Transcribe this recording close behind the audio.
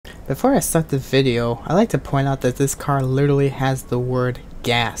Before I start the video, I'd like to point out that this car literally has the word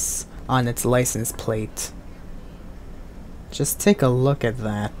gas on its license plate. Just take a look at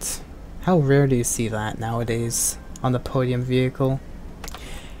that. How rare do you see that nowadays on the Podium vehicle?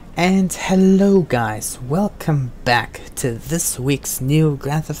 And hello guys, welcome back to this week's new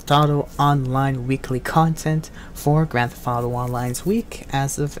Grand Theft Auto Online weekly content for Grand Theft Auto Online's week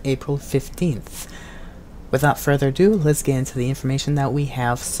as of April 15th. Without further ado, let's get into the information that we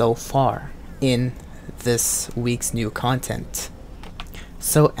have so far in this week's new content.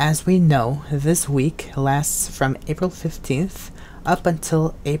 So as we know, this week lasts from April 15th up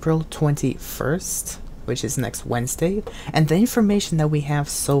until April 21st, which is next Wednesday, and the information that we have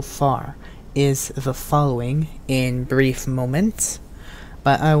so far is the following in brief moment,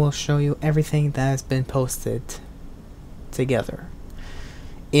 but I will show you everything that has been posted together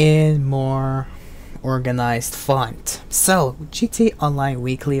in more organized font. So, GTA Online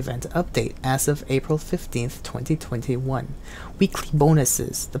Weekly Event Update as of April 15th, 2021. Weekly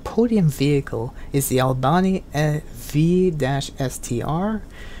bonuses. The Podium vehicle is the Albani V-STR.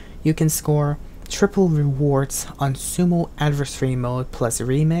 You can score triple rewards on Sumo Adversary Mode plus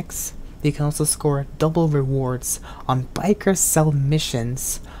Remix. You can also score double rewards on Biker Cell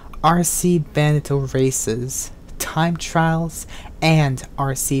Missions, RC Bandito Races, Time Trials, and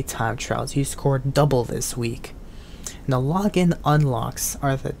RC Time Trials. You scored double this week. And the login unlocks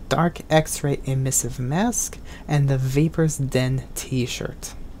are the Dark X-Ray Emissive Mask and the Vapor's Den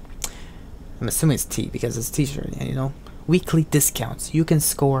t-shirt. I'm assuming it's T because it's t-shirt, you know. Weekly discounts. You can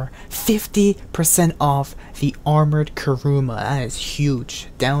score 50% off the Armored Kuruma. That is huge.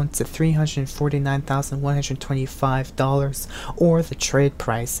 Down to $349,125 or the trade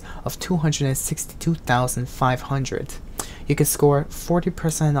price of $262,500. You can score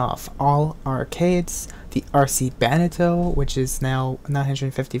 40% off all arcades, the RC Bandito, which is now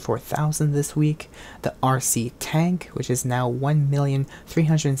 $954,000 this week, the RC Tank, which is now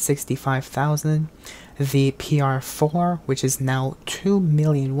 $1,365,000, the PR4, which is now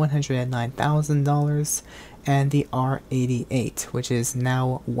 $2,109,000, and the R88, which is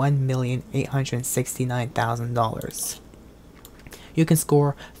now $1,869,000. You can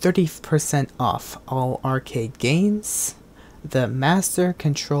score 30% off all arcade games, the Master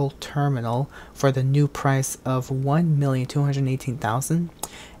Control Terminal for the new price of $1,218,000,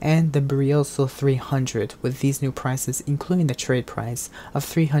 and the Brioso 300 with these new prices including the trade price of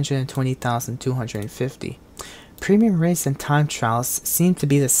 $320,250. Premium Race and Time Trials seem to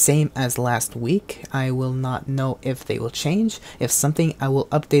be the same as last week. I will not know if they will change. If something, I will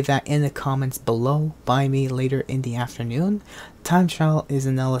update that in the comments below by me later in the afternoon. Time Trial is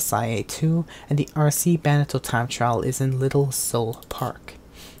in LSIA 2, and the RC Bandito Time Trial is in Little Seoul Park.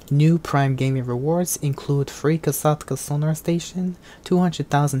 New Prime Gaming rewards include free Kosatka Sonar Station,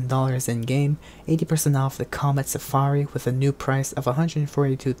 $200,000 in game, 80% off the Comet Safari with a new price of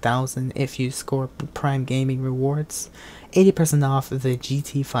 $142,000 if you score Prime Gaming rewards, 80% off the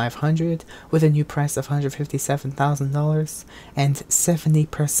GT500 with a new price of $157,000, and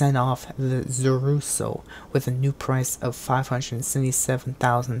 70% off the Zoruso with a new price of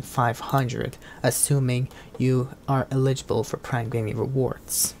 $577,500, assuming you are eligible for Prime Gaming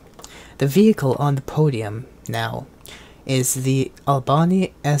rewards. The vehicle on the Podium now is the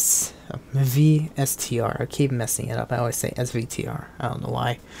Albani SV-STR. I keep messing it up. I always say SVTR. I don't know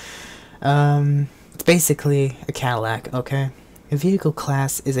why. It's basically a Cadillac, okay? The vehicle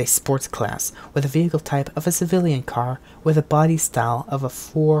class is a sports class with a vehicle type of a civilian car with a body style of a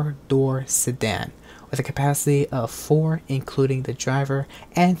 4-door sedan with a capacity of 4 including the driver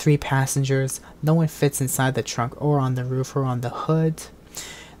and 3 passengers. No one fits inside the trunk or on the roof or on the hood.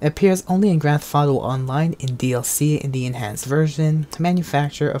 It appears only in Grand Theft Auto Online in DLC in the enhanced version. The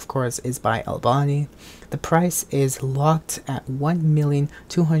manufacturer, of course, is by Albani. The price is locked at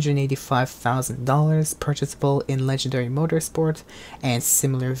 $1,285,000, purchasable in Legendary Motorsport, and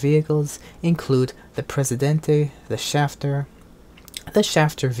similar vehicles include the Presidente, the Shafter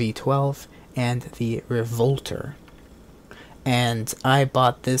V12, and the Revolter. And I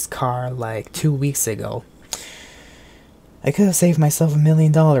bought this car like 2 weeks ago. I could have saved myself $1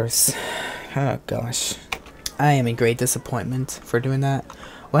 million. Oh gosh. I am in great disappointment for doing that.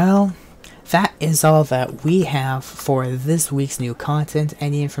 Well, that is all that we have for this week's new content.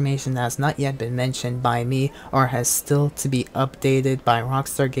 Any information that has not yet been mentioned by me or has still to be updated by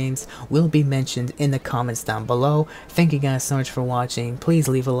Rockstar Games will be mentioned in the comments down below. Thank you guys so much for watching. Please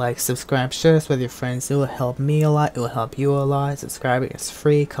leave a like, subscribe, share this with your friends. It will help me a lot. It will help you a lot. Subscribing is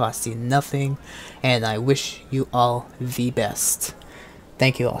free, costs you nothing. And I wish you all the best.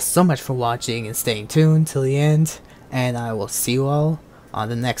 Thank you all so much for watching and staying tuned till the end. And I will see you all on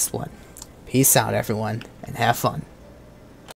the next one. Peace out, everyone, and have fun.